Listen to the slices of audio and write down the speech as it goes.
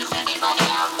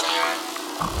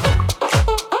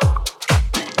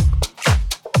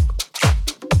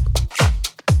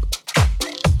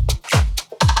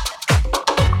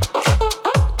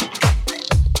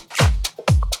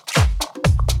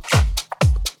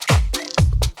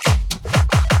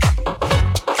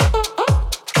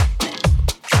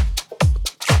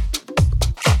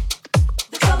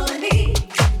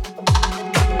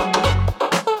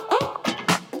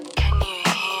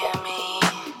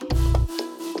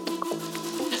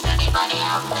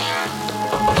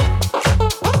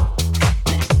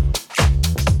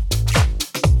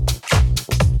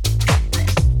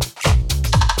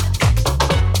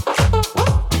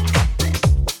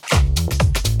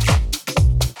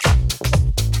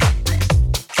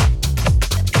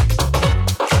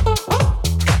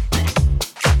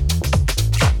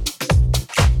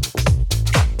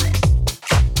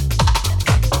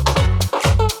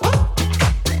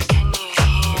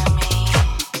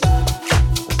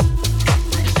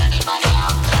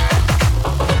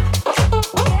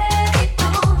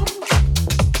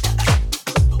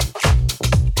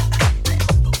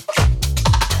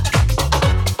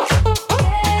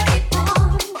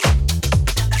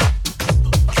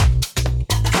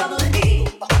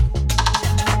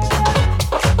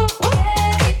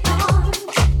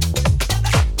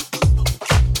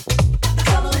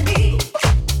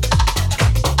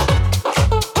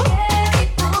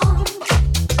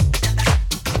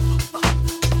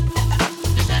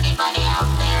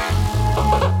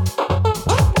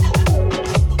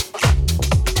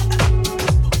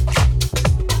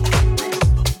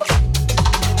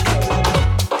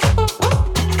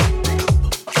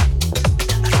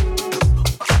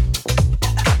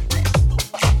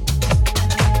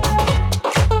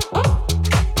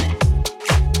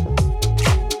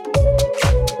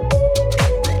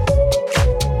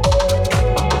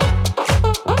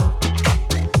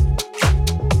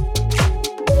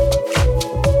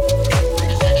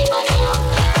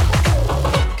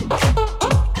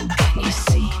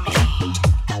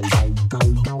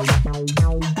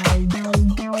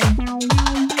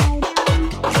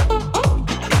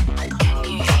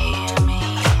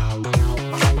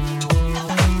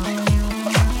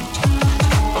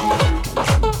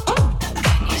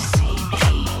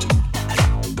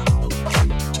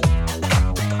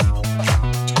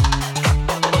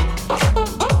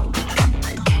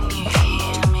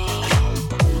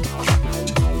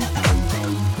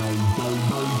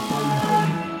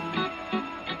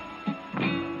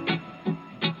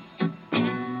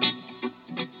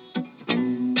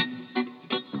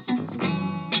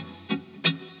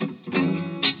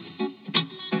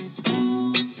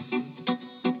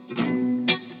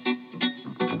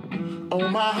On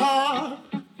my heart,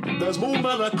 there's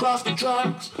movement across the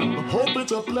tracks. I'm hoping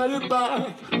to play it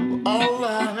back.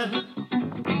 Alright.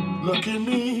 Lucky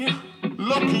me,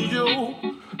 lucky you.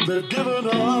 They've given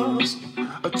us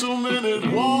a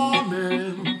 2-minute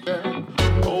warning. Yeah.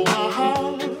 Oh, my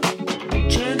heart,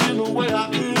 changing the way I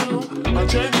feel. I'm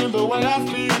changing the way I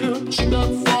feel. Step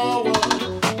forward.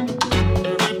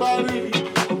 Everybody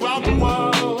around the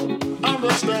world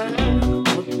understand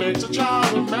what makes a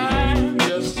child a man.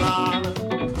 Yes, I'm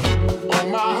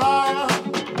on my heart,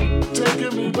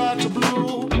 taking me back to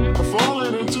blue. I'm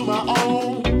falling into my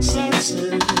own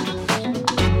senses.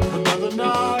 Another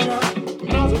night,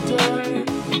 another day.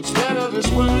 It's better this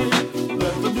way.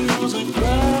 Let the music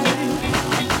play.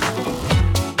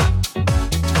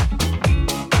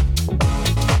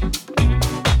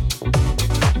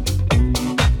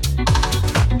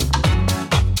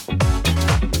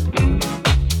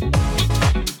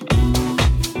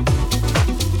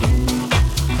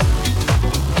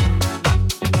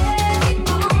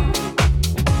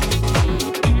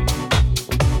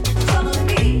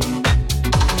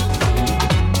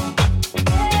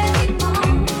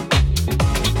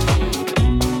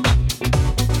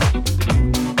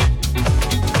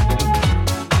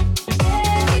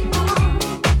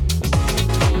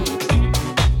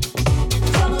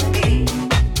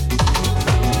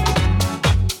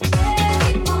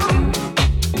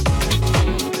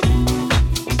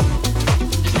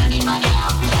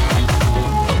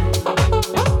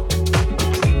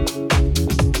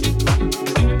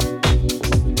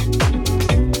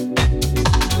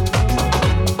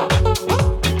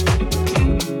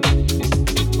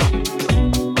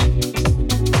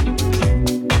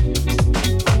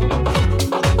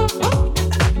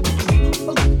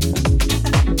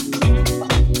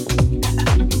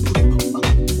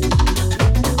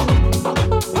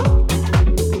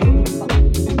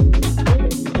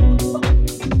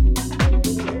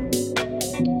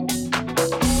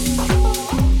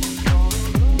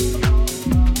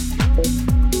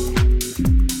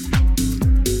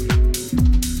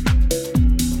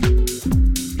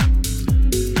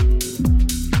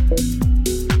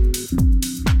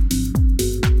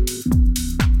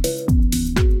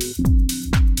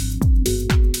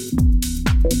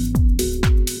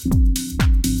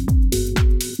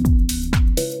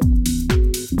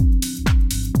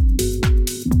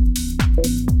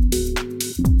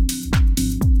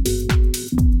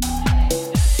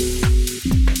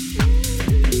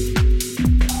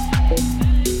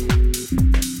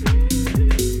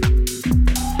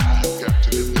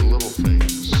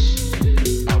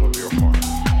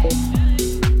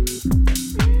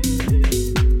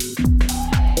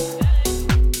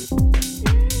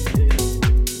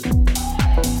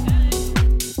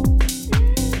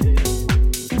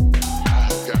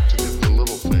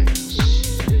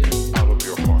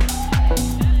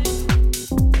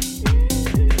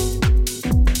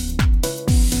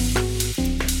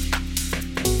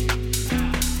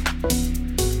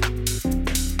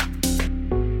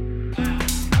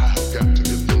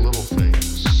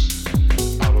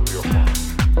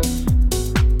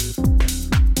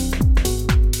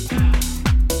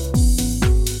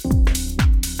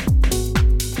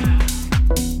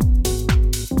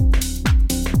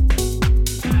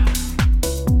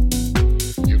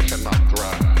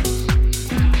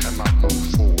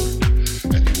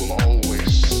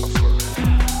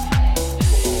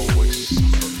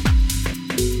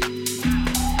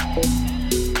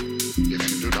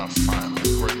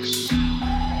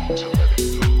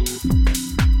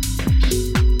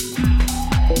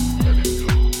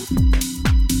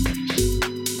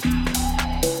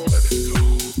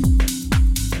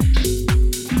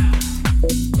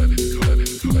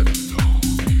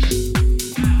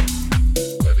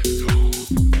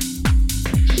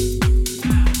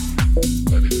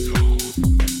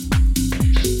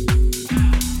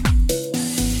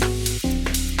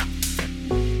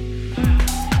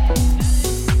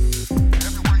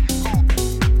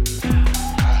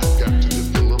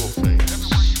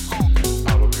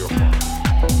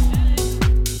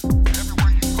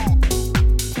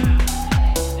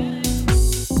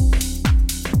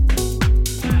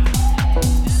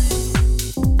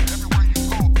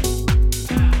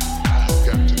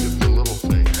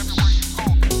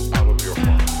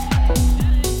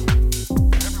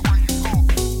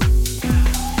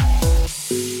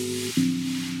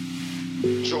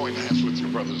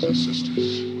 and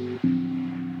sisters,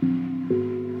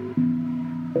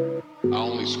 I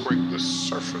only scrape the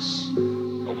surface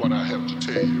of what I have to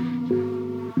tell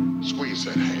you. Squeeze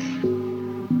that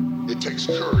hand. It takes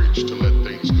courage to let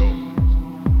things go.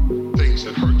 Things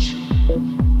that hurt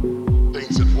you,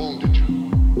 things that wounded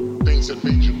you, things that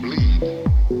made you bleed.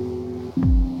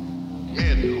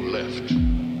 Men who left,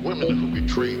 women who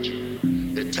betrayed you.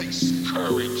 It takes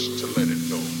courage to let it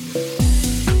go.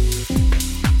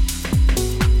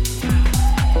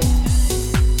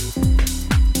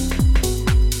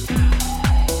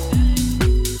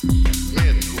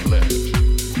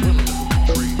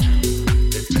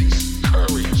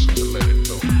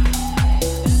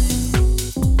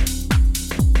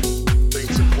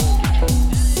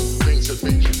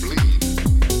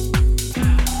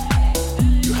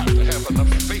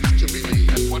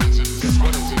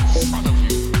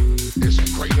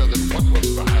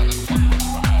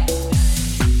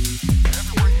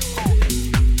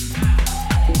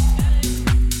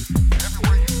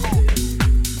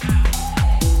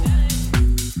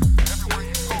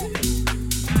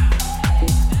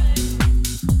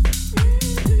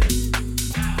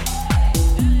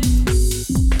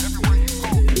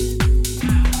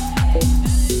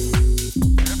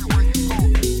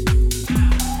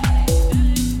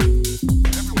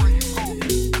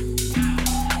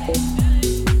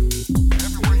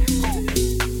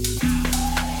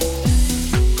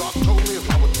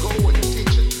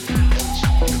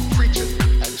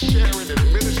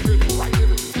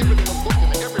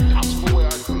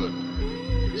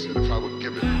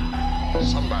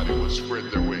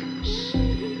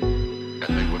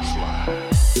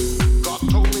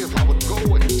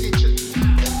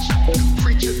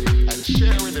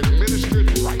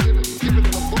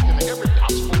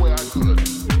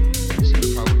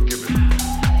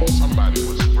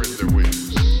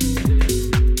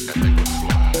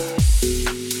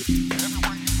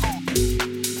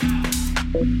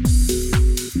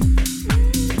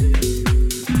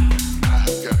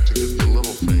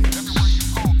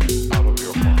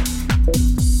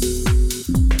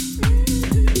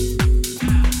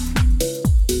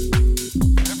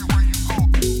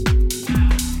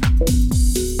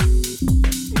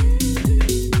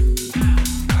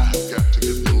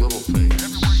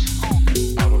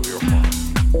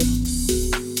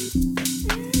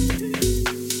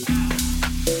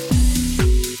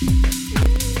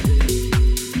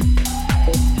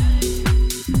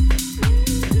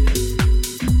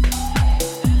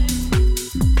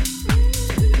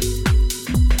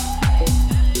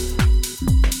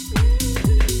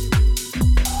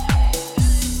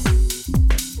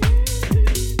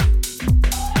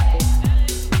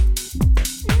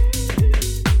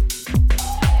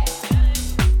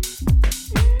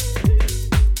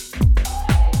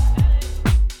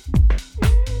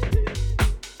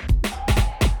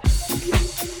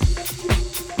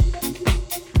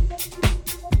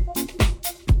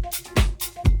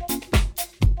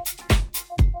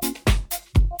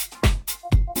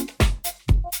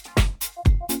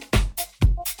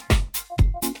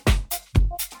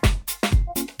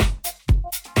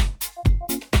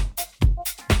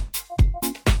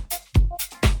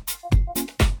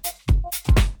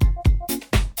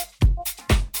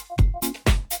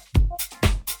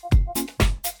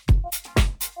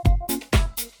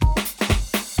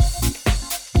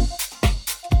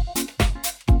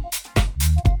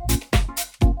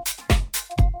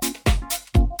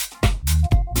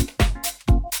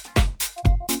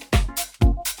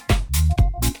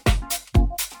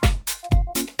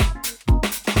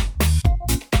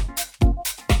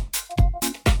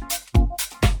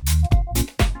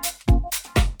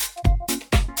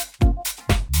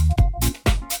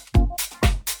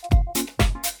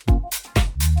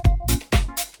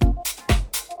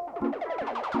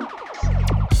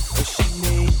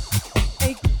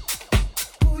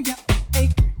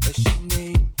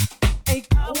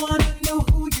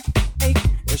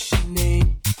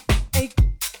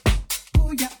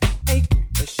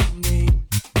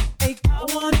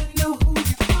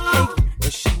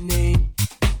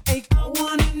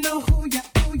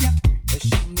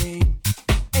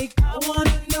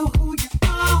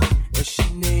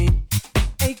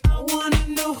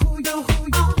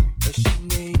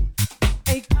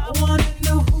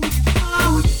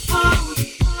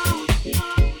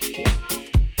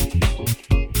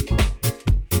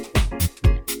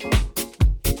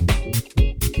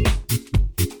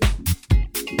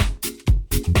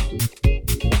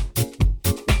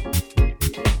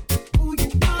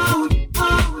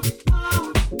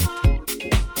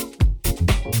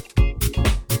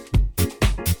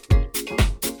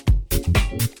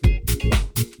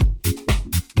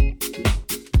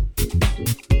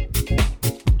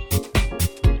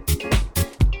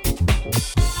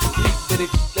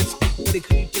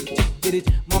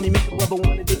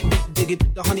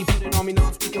 The honey put it on me, now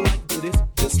I'm speaking like this,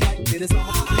 just like this.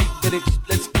 Did it,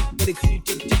 let's get it, you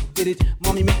did it.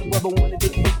 Mommy make whoever wanted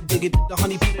it, dig it. The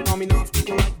honey put it on me, now I'm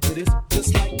speaking like this,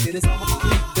 just like this.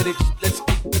 Did it, let's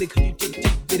get it, you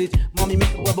did it. Mommy make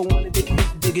whoever wanted it,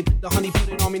 dig it. The honey put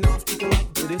it on me, now I'm speaking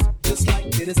like this, just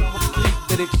like this.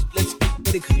 Did it, let's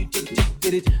get it, you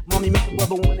did it. Mommy make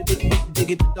whoever wanted it, dig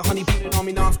it. The honey put it on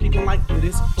me, now I'm speaking like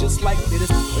this, just like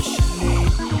this. What's your name?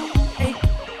 Hey,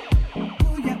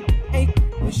 who ya? Hey,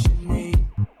 what's your name?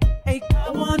 Hey, I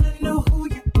wanna know who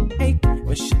ya. Hey,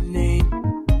 what's your name?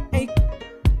 Hey,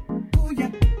 who ya?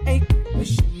 Hey,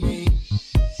 what's your name?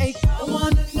 Hey, I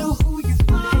wanna know who ya.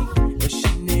 Hey, what's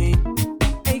your name?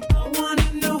 Hey, I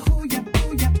wanna know who ya.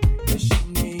 Who ya? What's your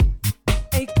name?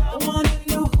 Hey, I wanna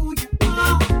know who ya.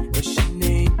 What's your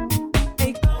name?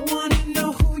 Hey, I wanna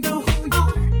know who ya. Who ya?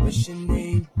 What's your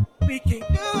name? We can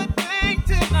do a thing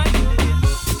tonight.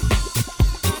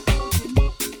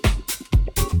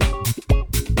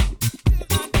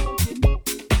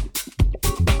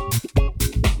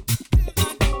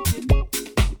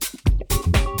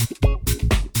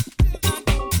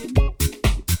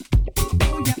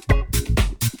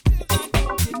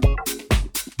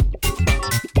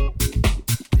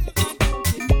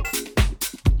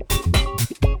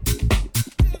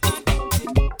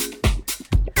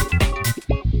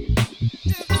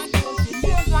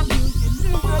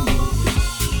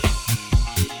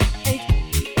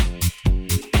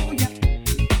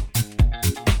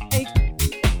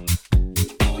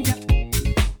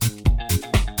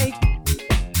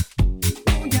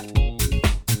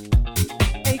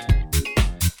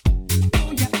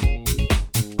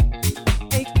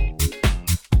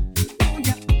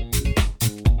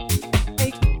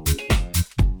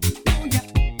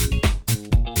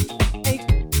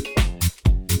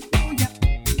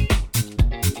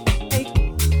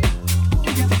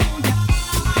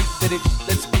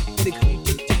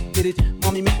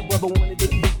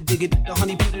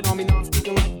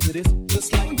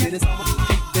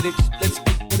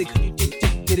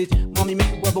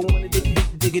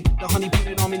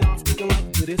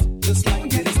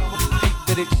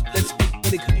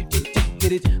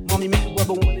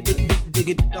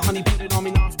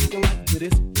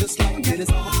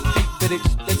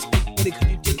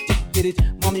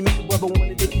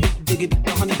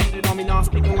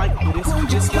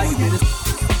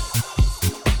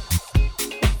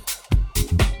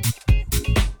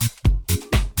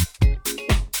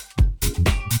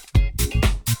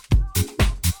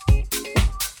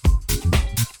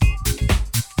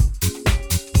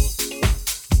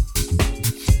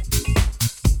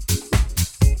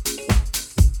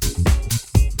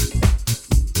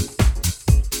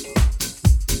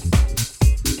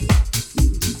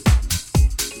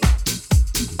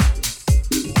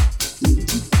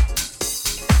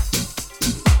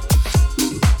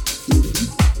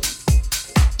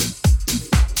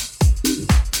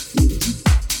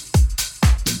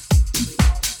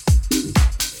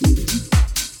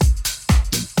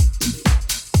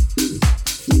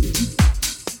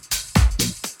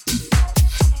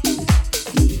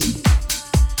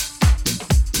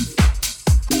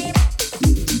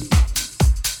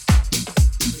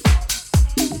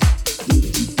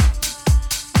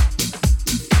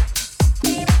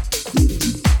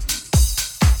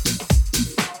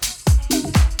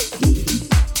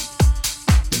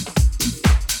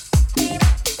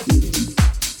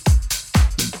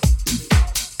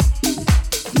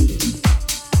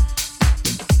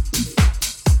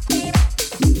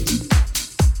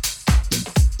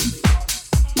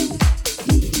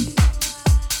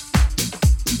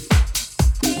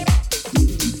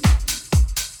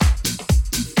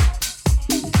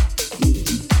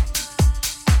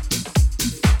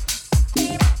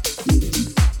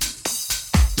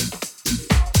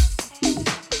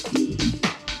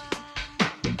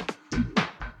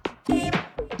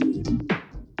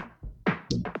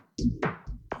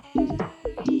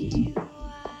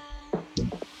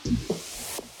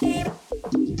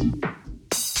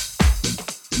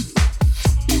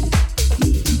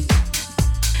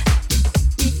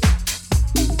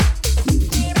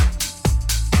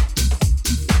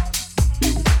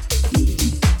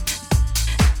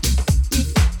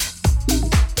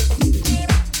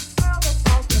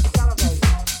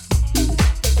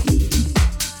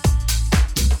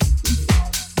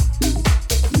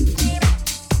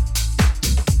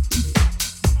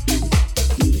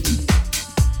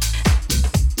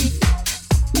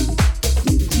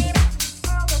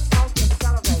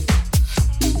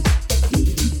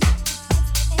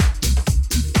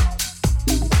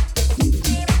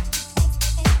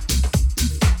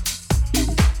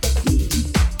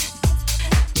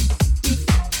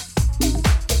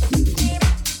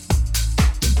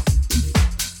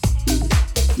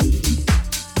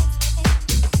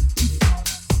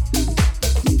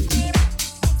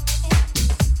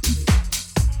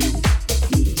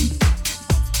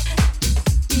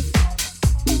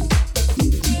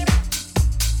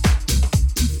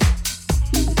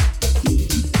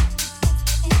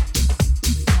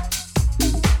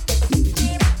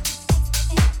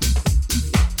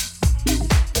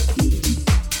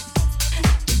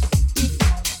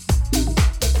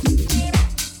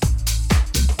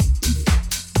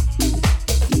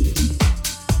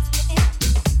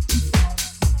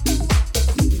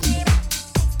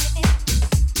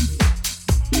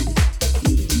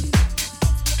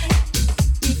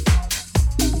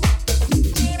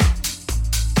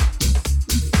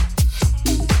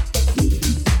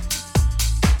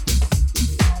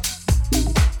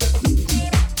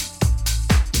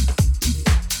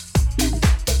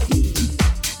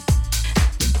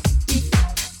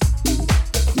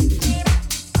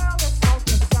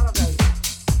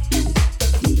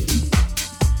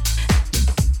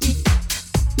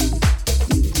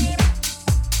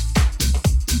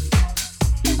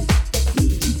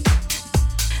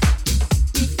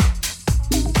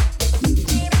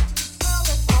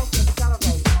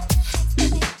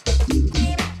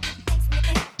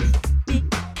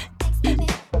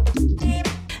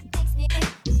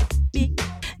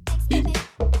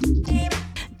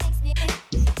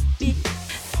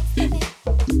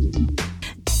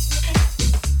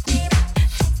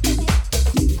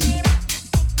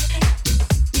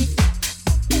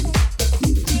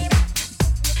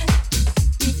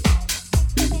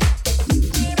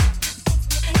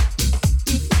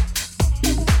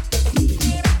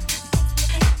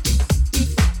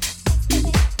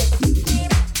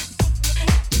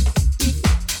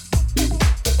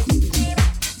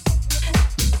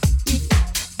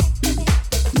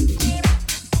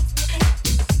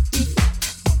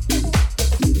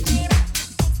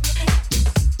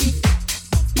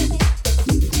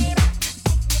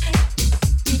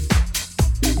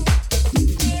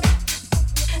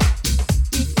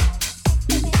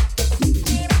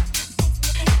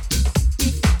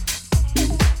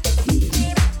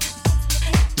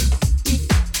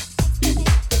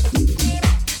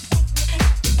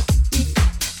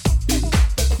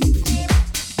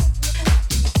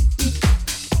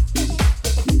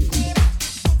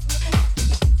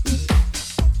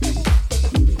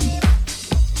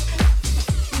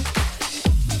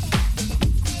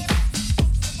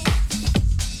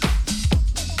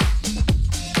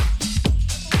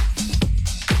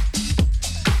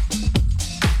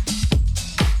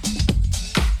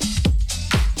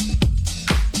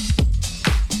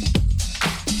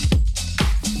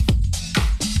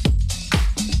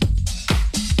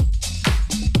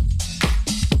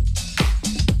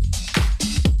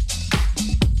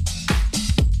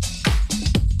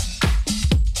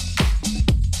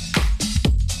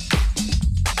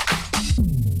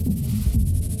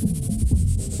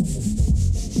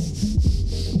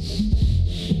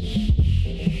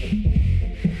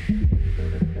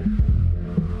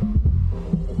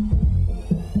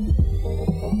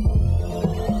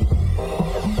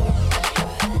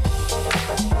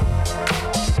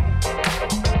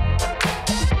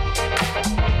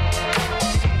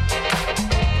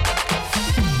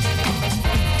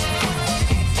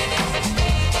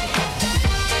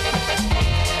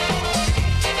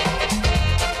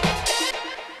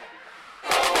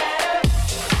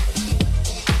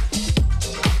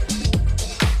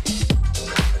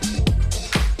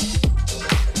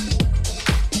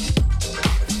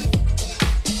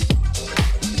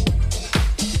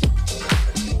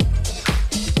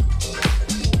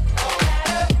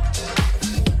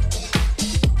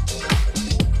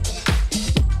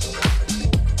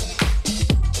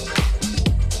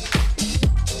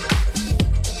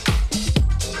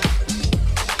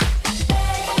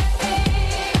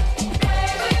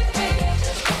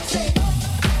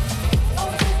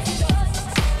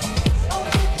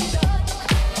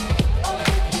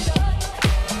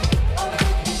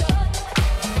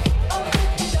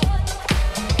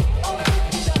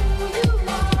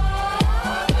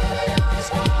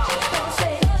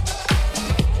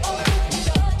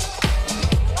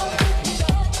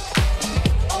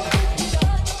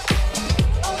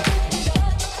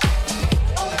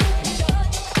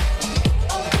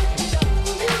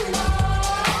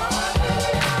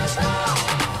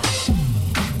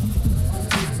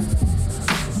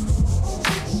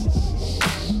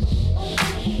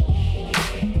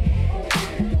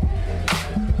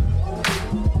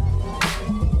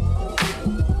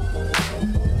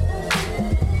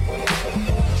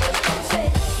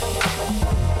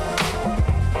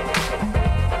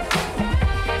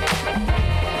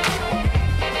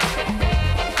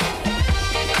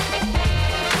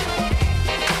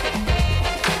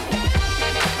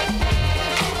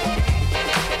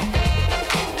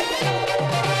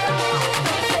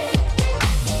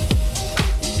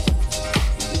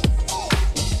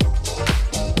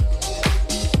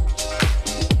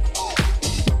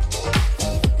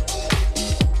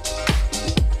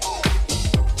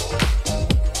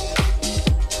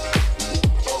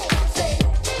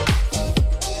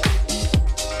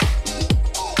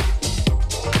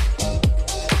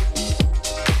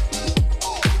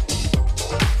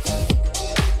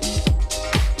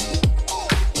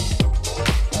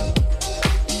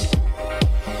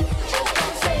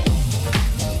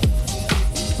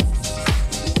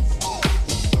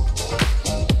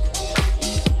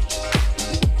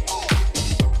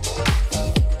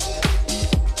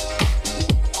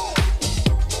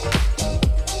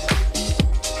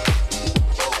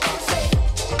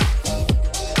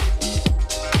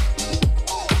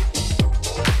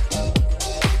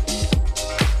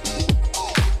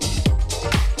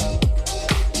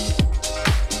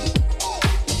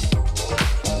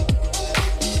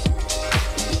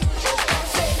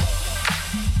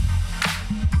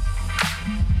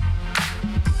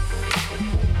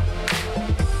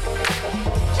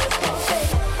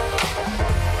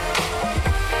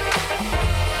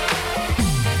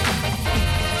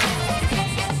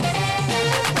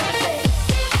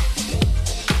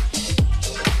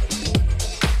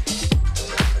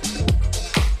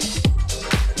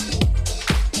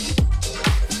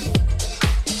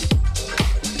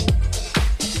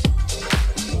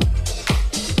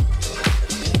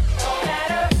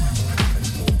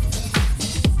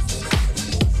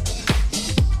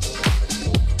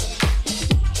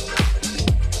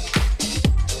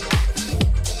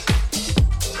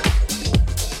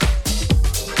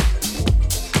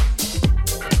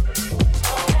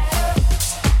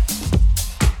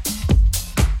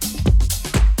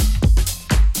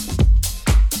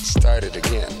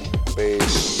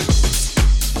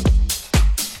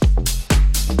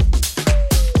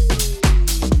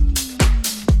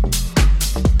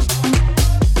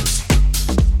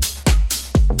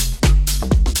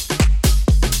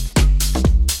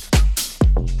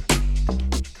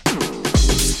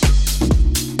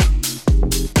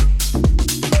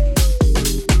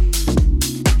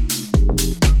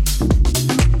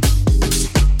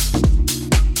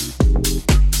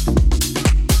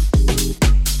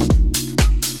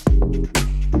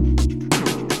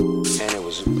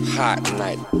 hot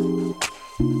night.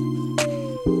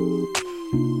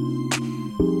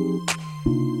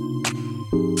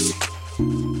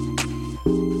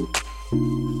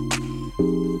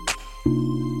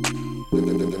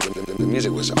 The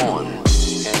music was on, and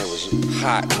it was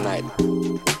hot night.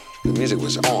 The music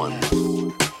was on.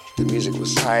 The music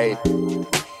was tight.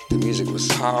 The music was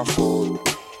powerful.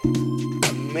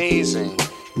 Amazing.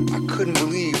 I couldn't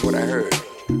believe what I heard.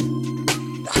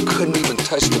 I couldn't even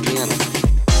touch the piano.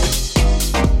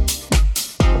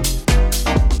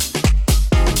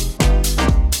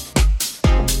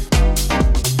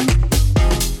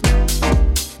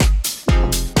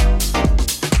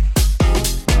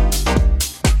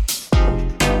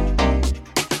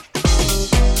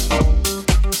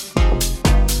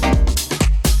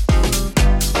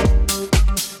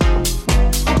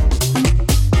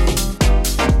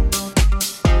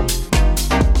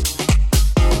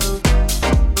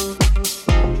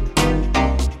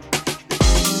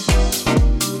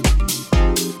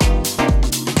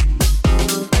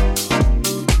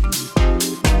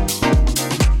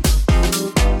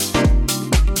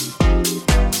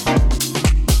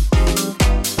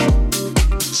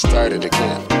 Started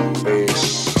again.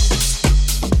 Bass.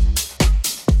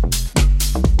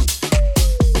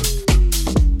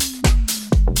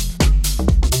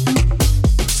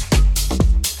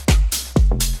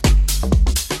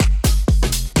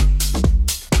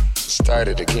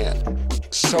 Started again.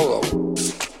 Solo.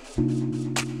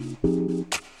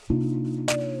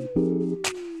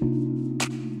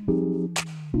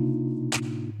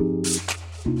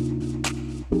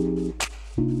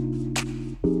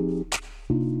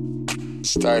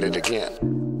 Started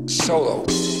again. Solo.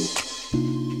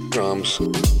 Drums.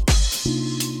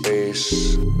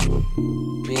 Bass.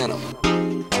 Piano.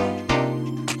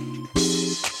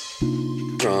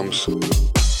 Drums.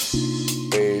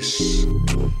 Bass.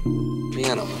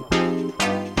 Piano.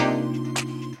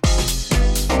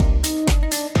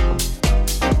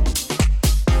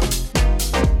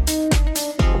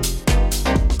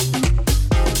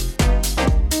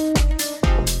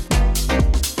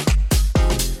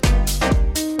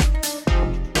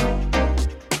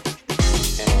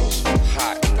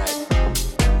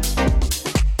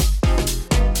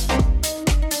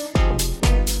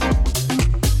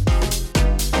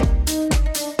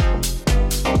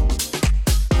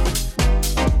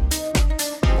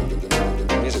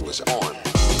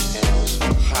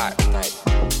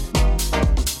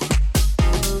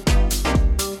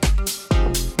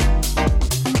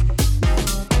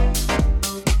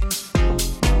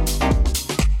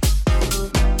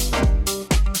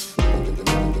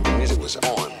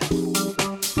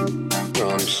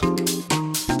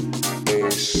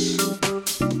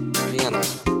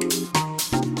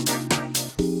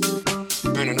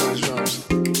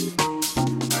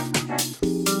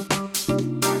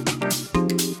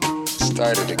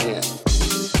 Started again.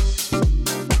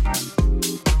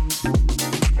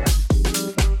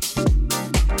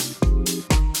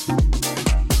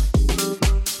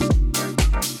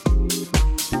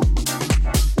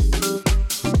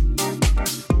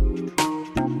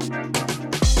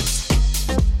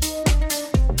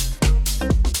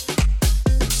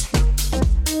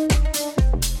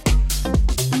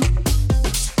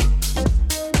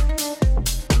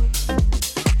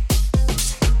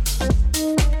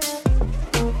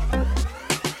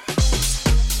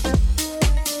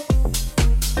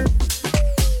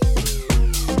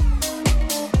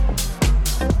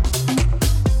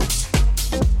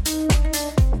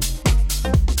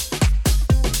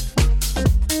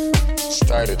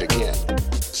 Started again.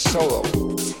 Solo.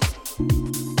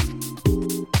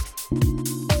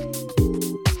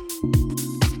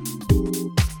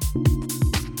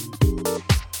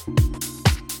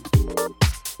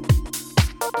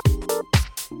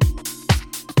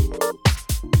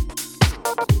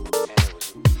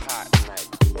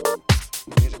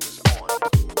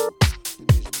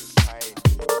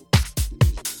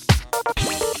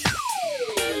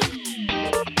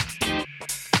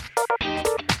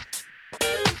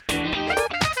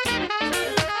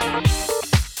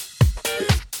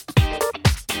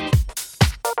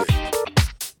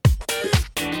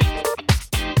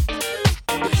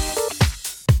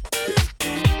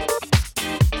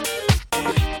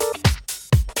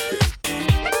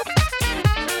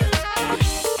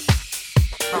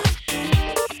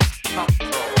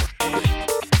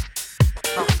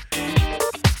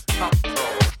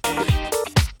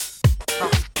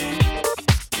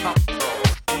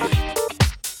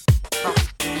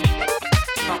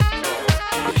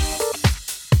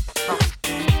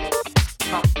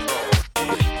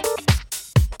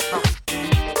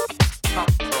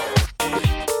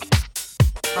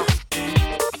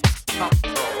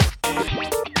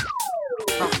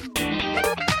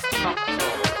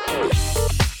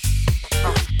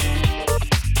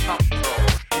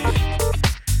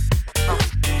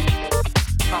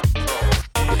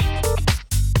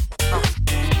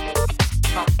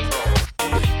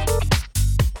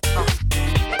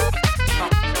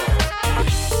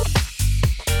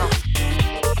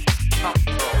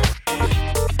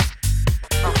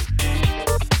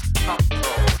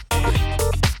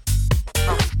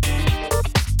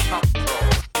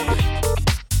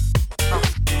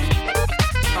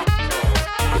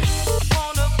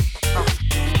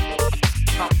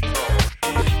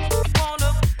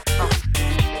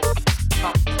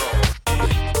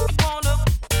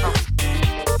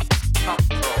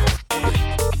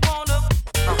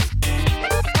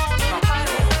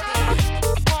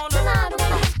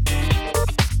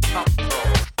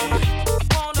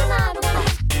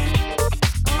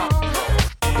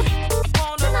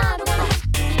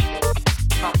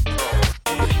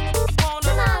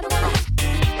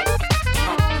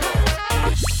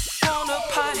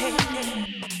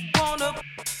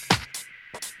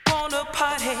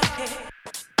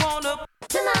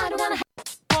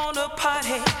 wanna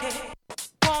party,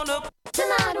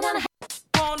 tonight we're gonna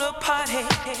wanna party,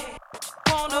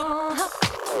 wanna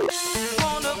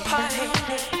party,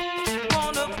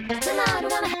 tonight we're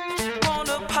gonna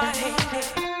wanna party,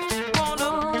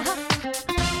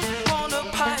 wanna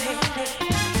party,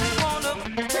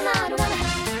 tonight we're gonna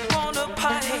wanna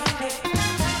party,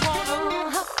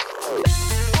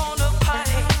 wanna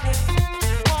party,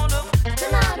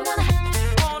 tonight we're gonna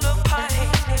wanna party,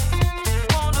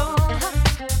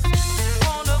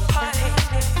 wanna party,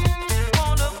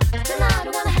 tonight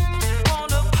we're gonna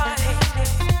wanna party,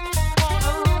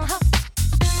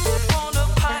 wanna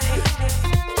party,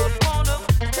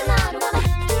 tonight.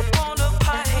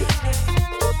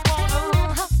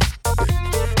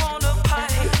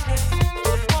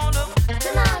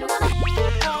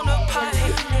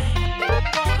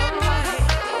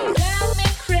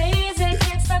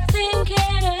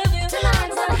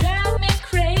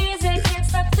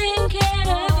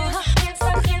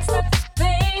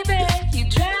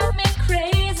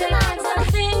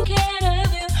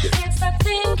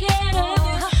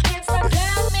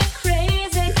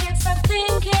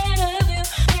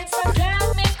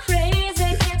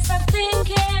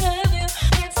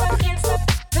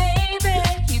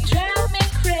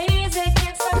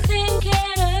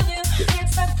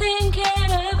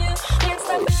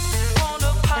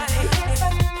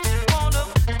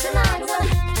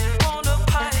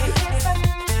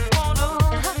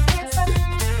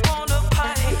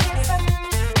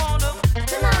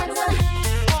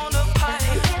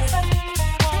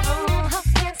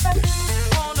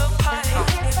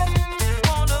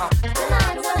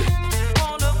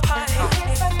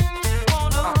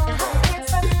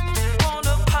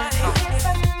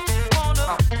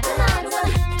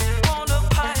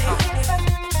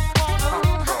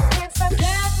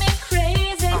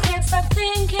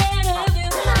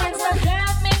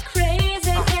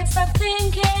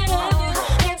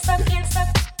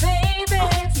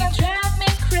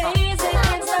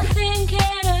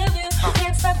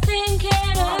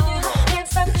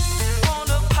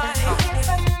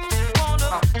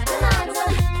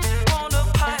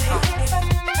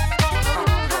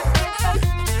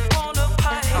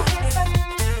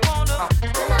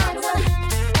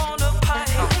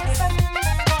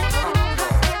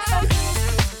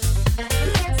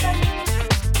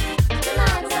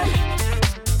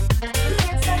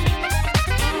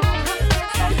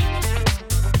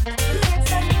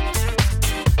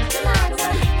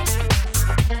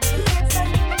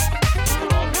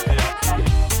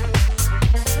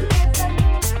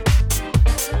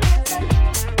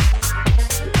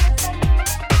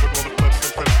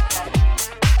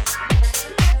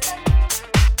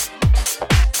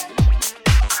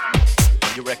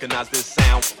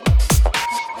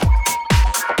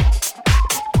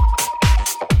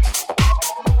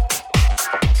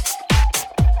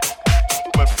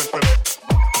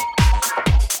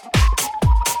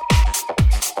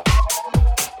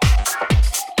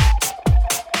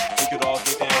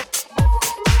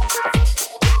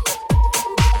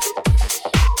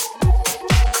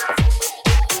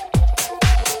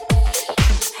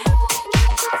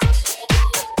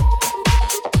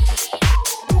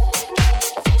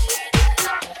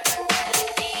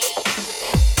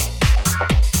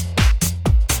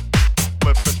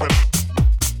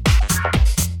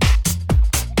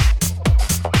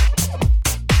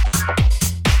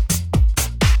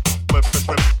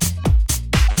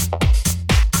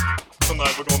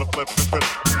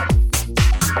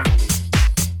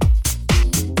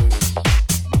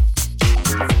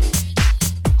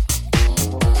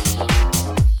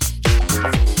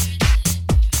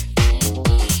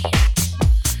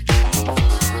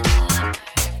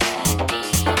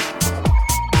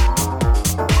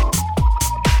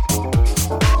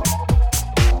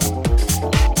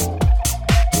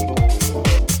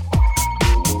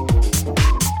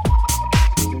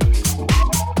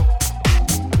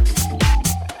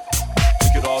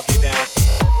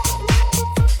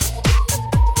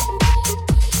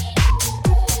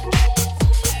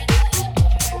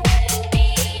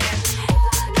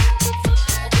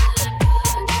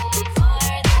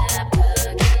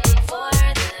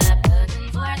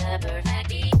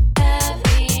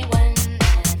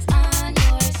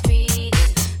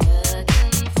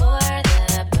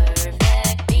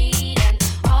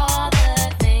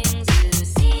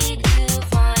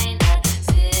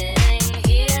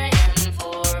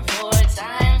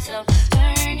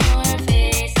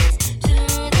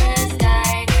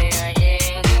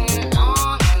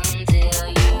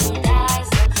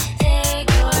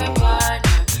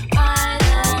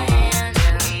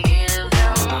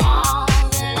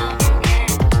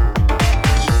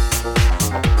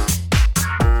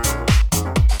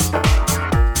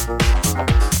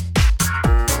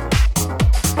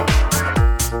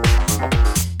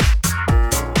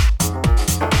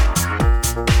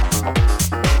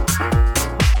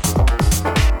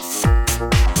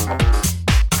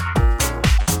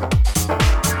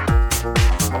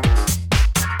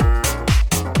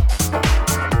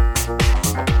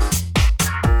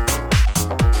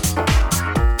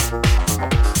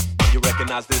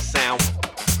 sound.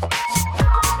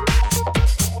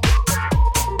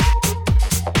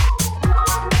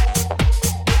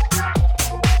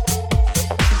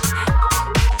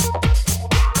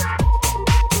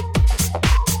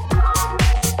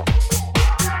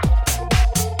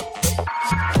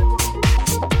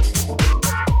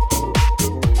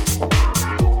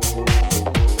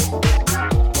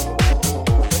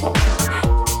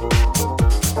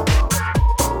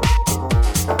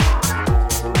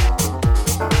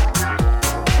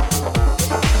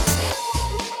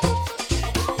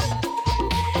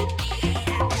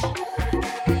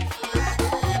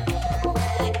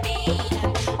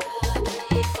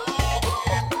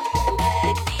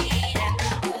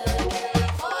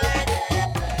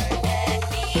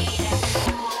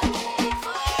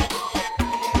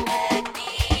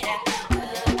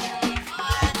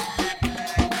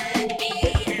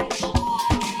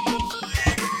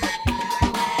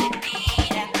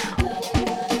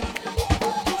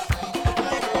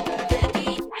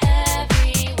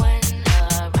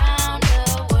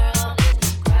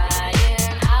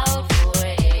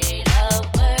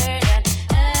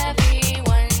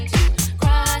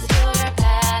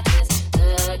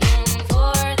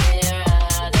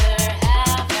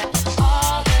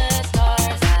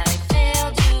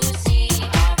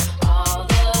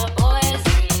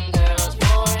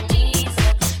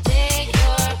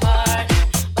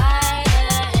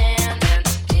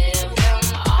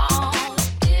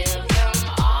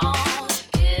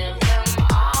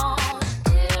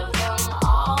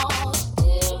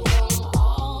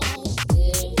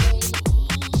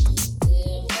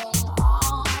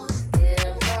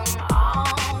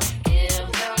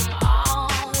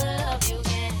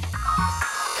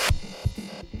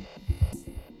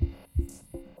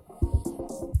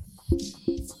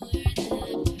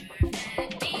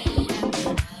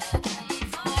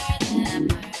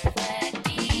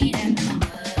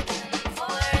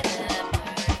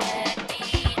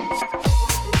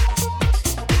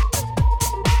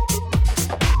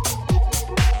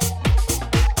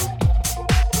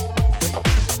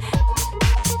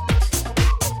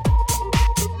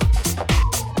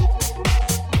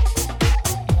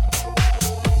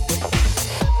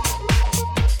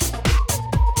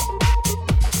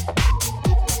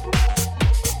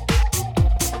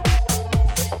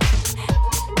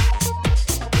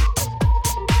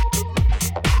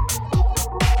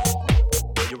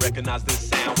 Recognize this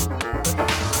sound.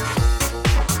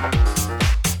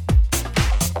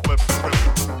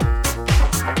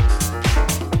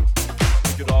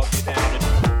 We could all get down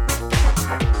and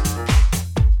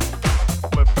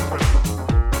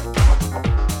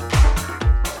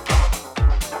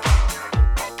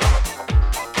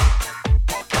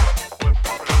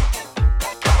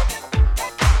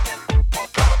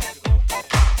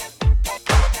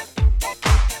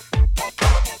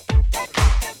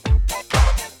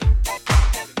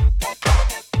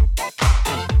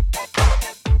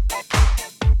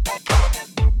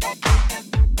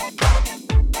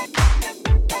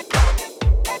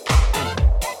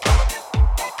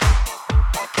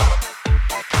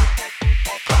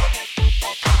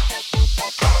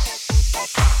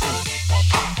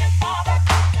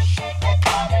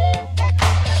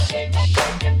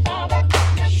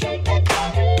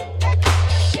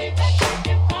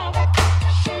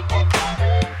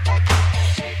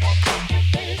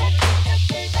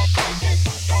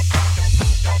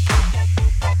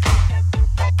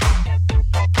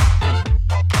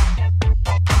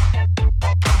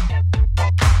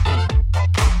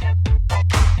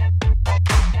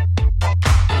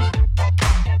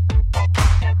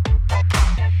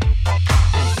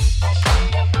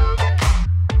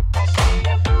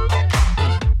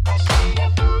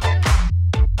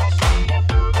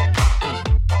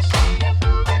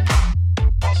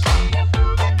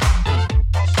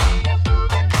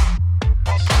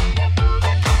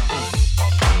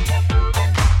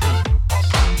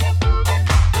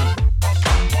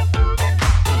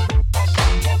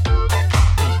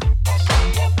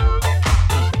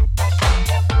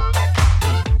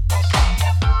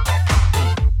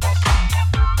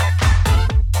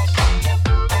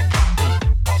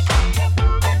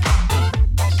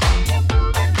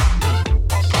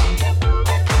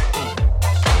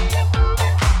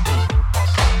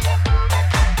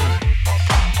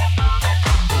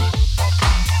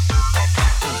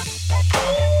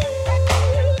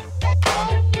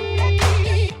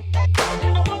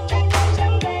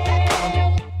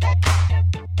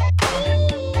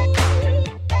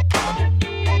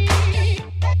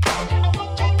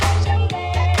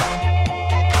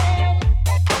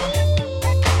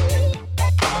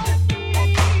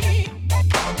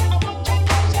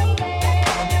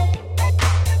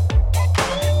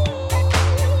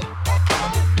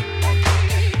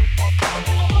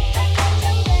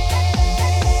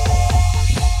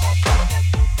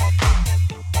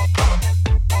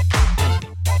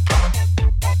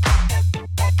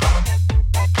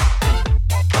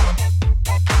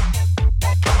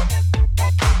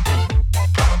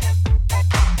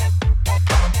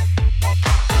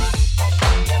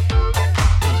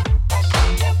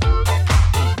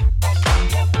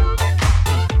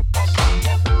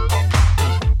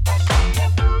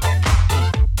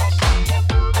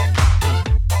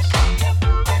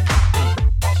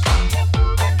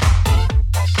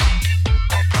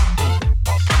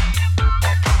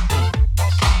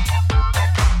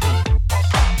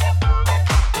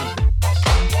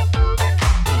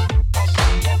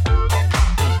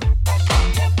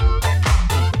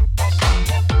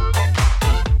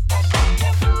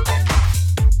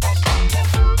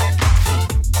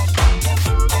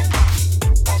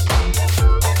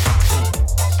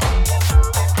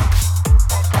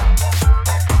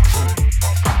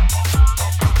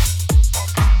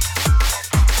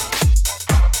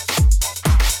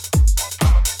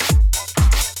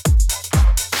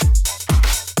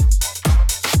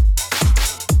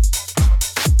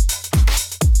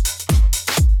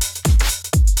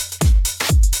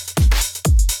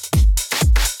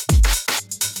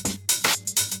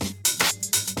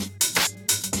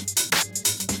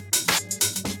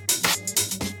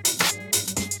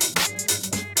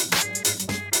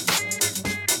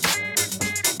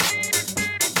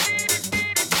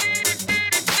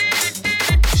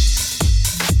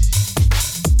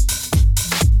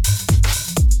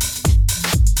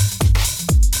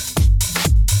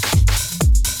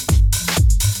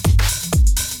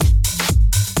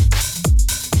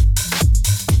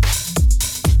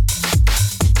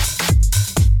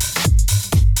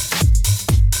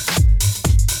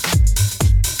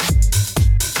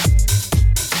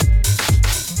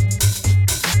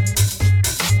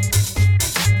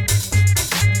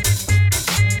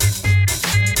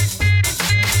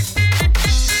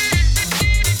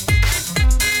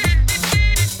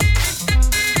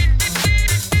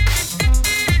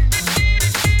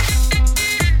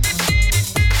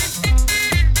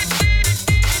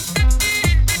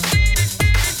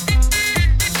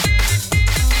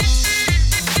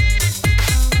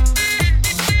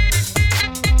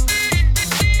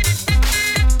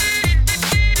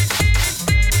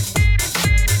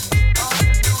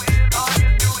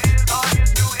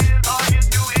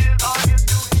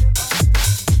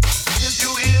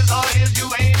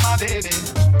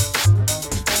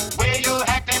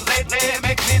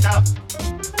up.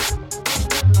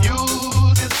 You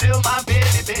is still my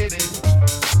baby, baby.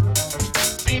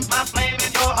 Seems my flame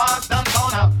in your heart done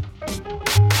gone out.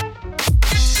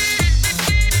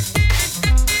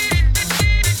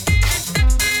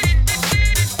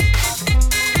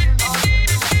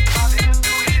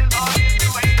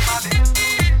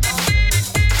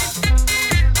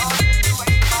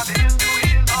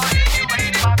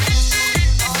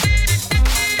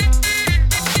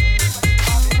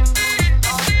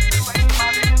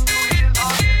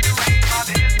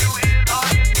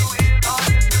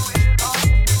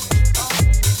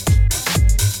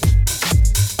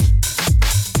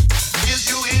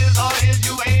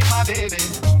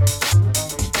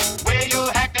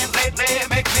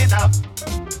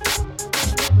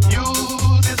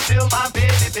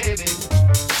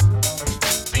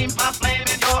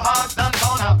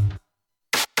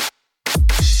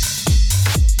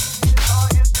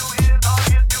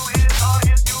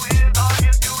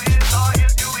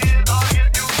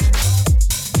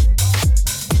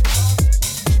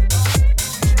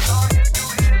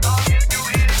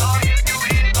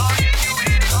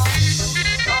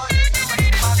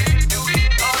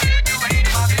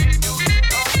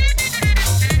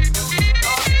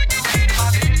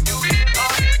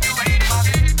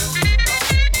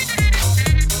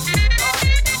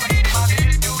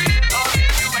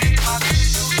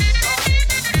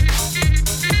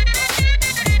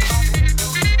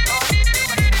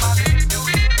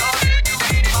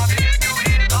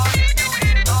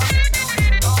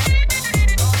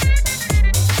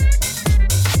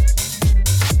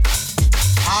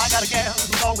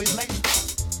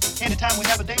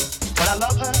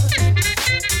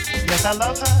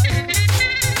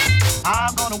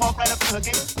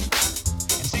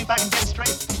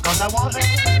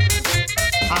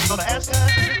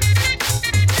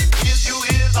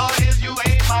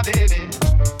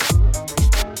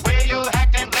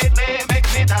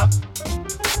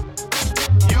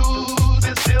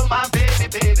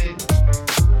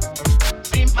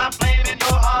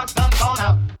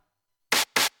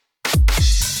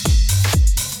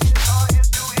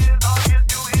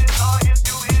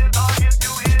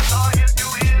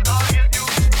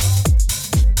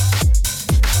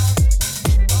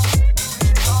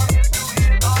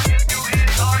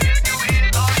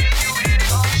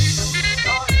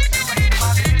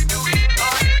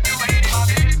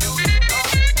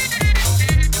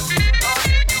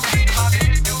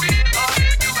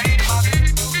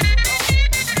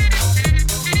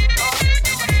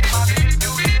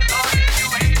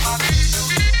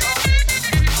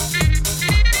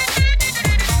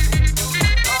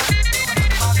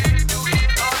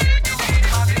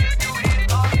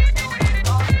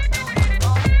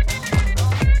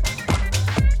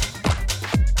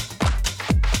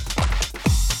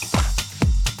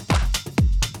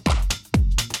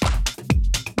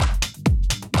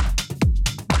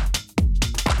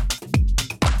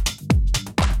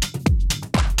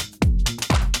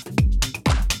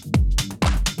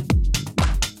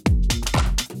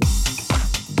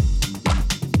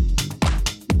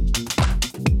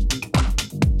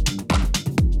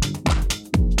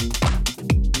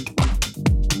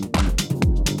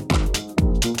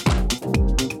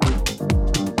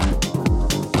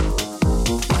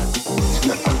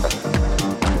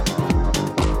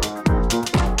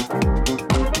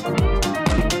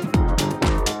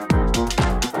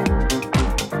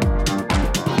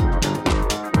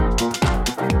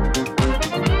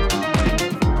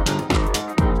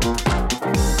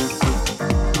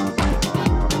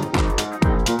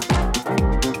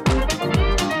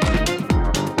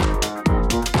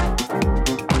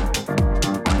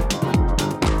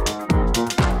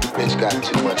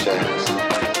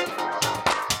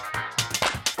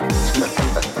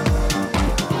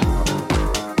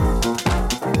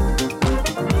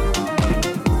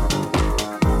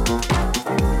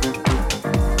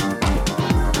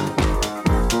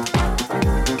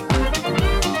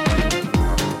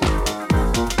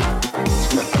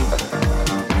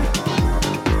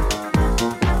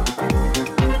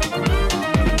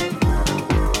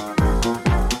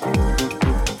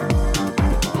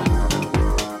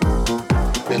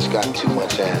 got too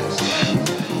much ass.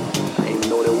 I didn't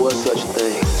know there was such a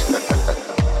thing.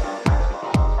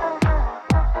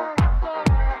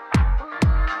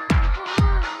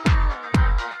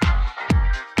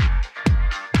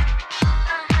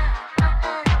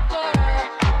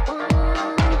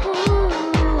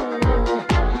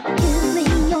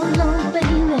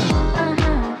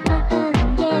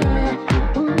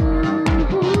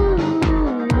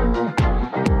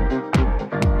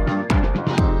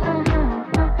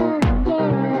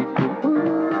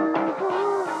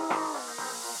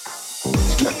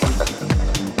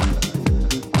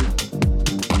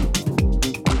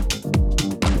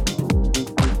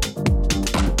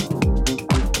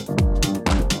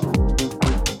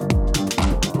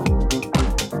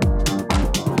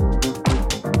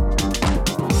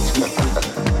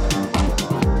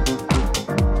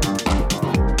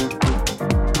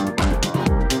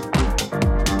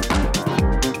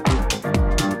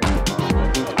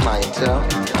 know? I'm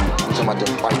talking about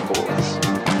them white boys.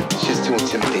 Shit's too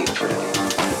intimidating for them.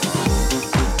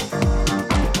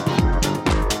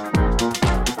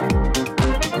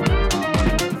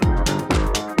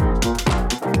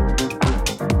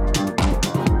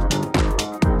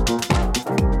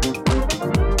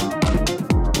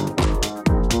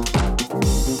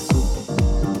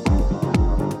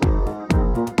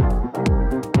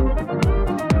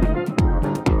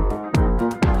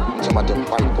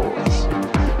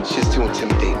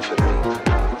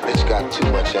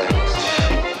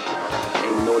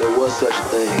 Such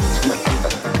things.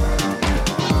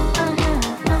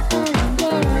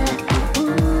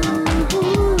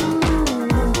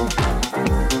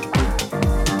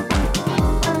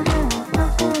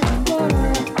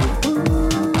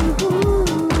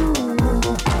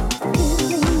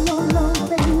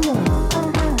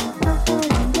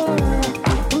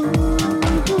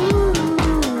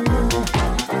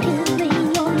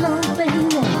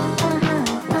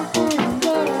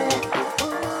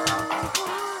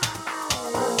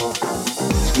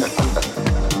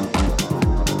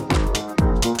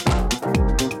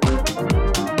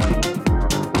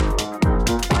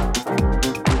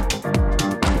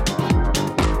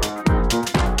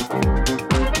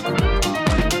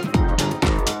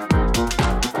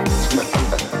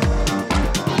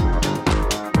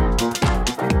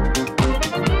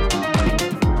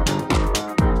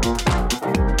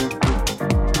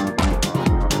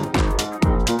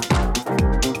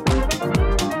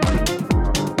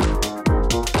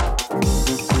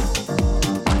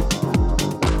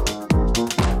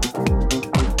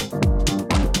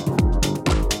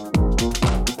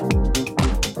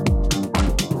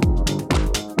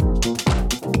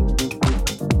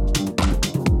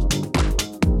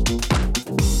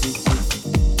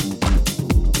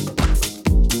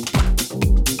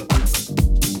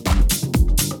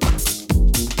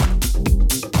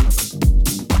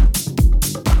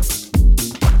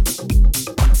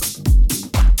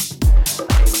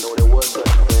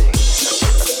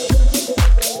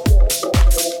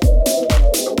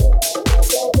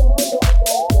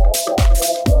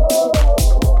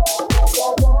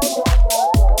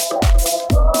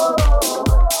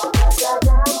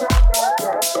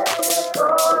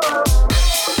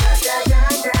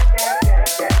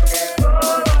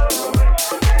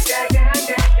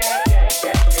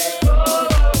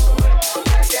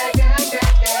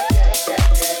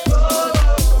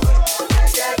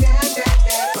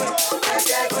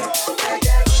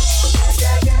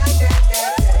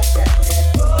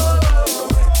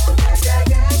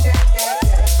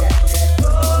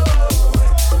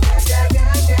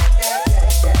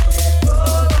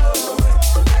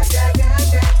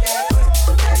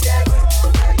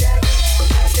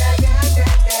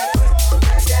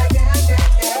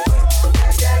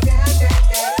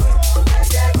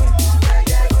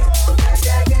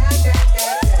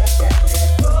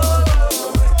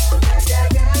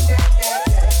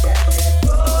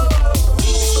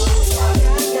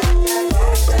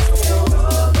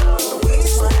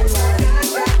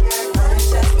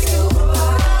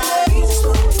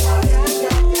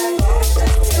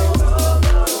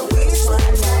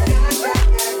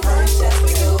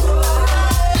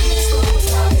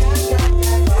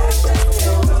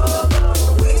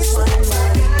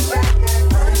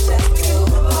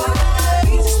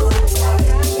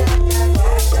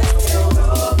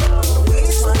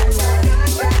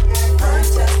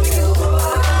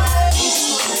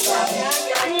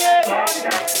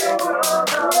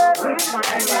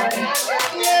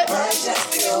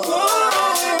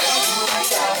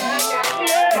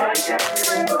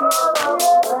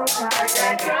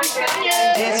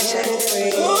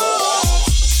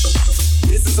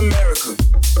 This is America.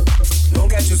 Don't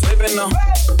catch you slipping now.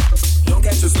 Don't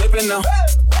catch you slipping now.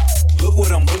 Look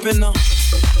what I'm whipping now.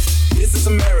 This is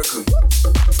America.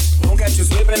 Don't catch you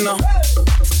slipping now.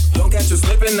 Don't catch you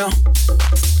slipping now.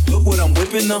 Look what I'm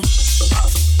whipping now.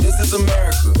 This is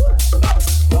America.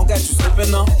 Don't catch you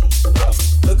slipping now.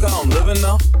 Look how I'm living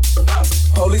now.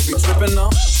 Police be tripping now.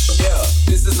 Yeah,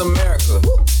 this is America.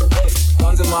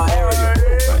 Guns in my area.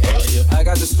 I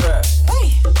got the strap.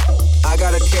 I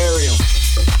gotta carry 'em.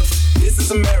 This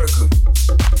is America.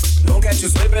 Don't catch you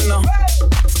slipping now.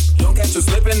 Don't catch you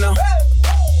slipping now.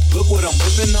 Look what I'm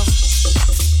whipping now.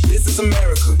 This is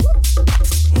America.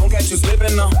 Don't catch you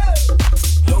slipping now.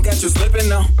 Don't catch you slipping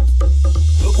now.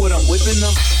 Look what I'm whipping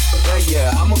now.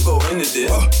 Yeah, I'ma go into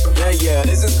this. Yeah,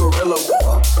 this is gorilla.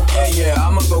 Yeah,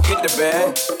 I'ma go get the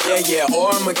bag. Yeah,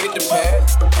 or I'ma get the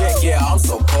pad. Yeah, I'm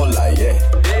so cold like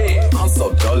I'm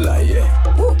so dull like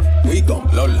we gon'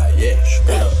 blow like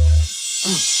straight up.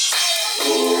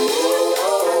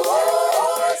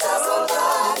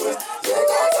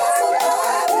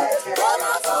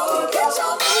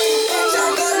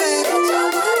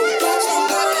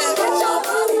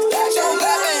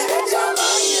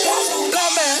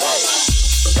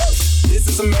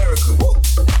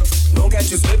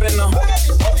 slipping now.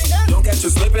 Don't catch you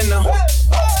slipping now.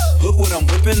 Look what I'm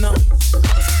whipping now.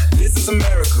 This is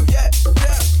America.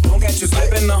 Don't catch you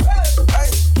slipping now.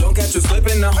 Don't catch you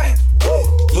slipping now.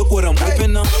 Look what I'm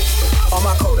whipping now. On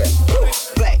my Kodak.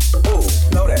 Black. Ooh,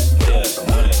 know that.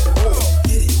 Ooh,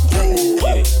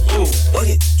 get it. Ooh, look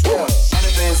it.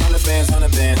 100 bands, 100 bands,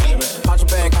 100 bands.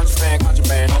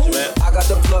 Contraband. I got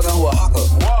the plug on who a hawker.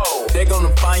 Whoa. They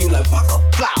gonna find you like Waka.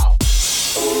 Plow.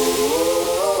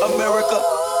 America.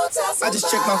 I just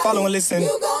checked my follow and listen. You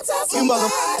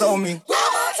motherfuckers told me.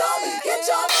 Get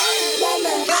your money, black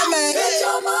man. Black man. Get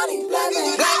your money, black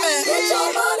man. Black man. Get your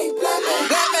money, black man.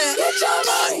 Black man. Get your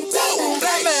money, black man.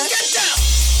 Black man. Get down.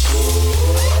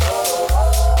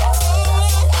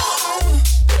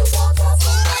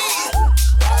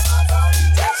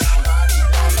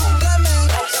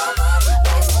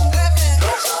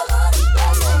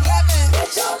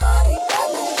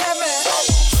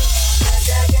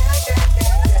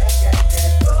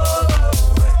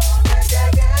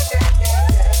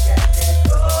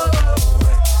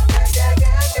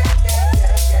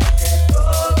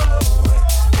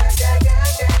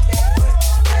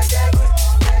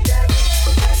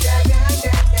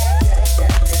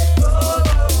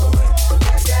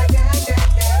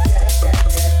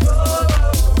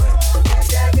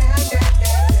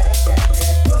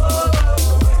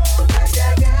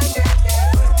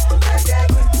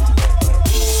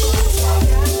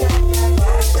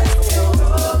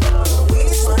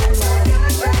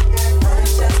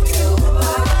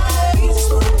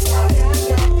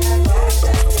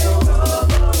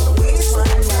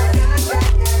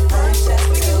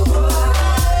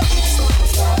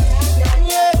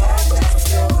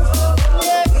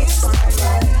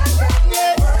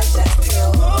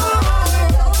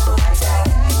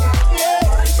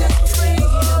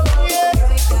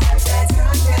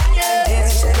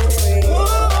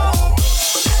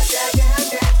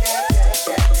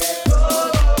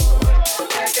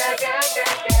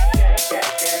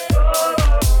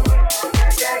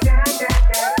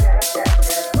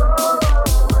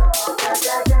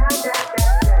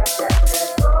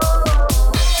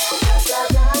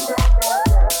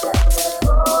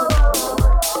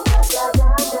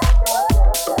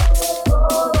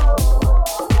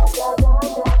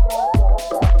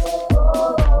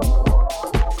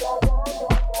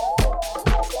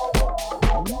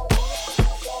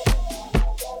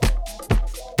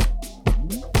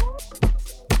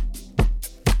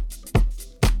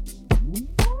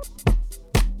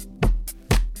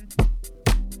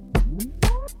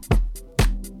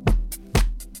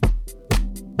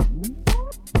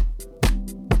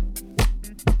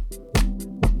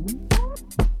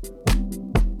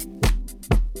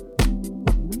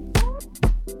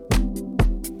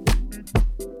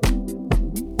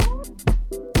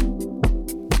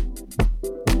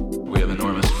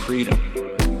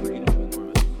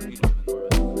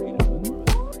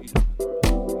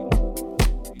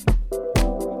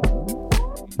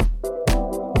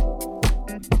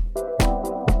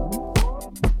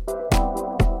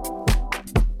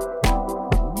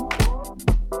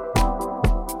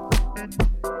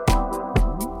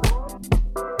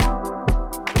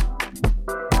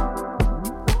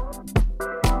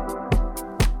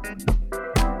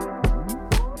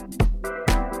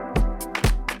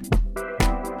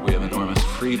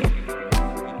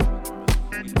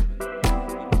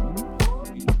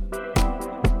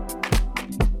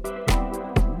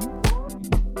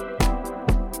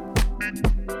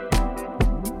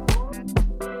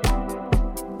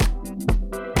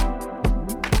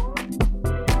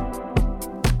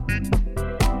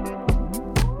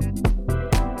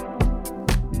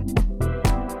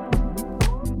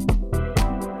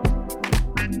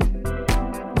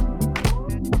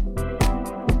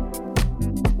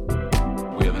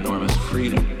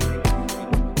 freedom.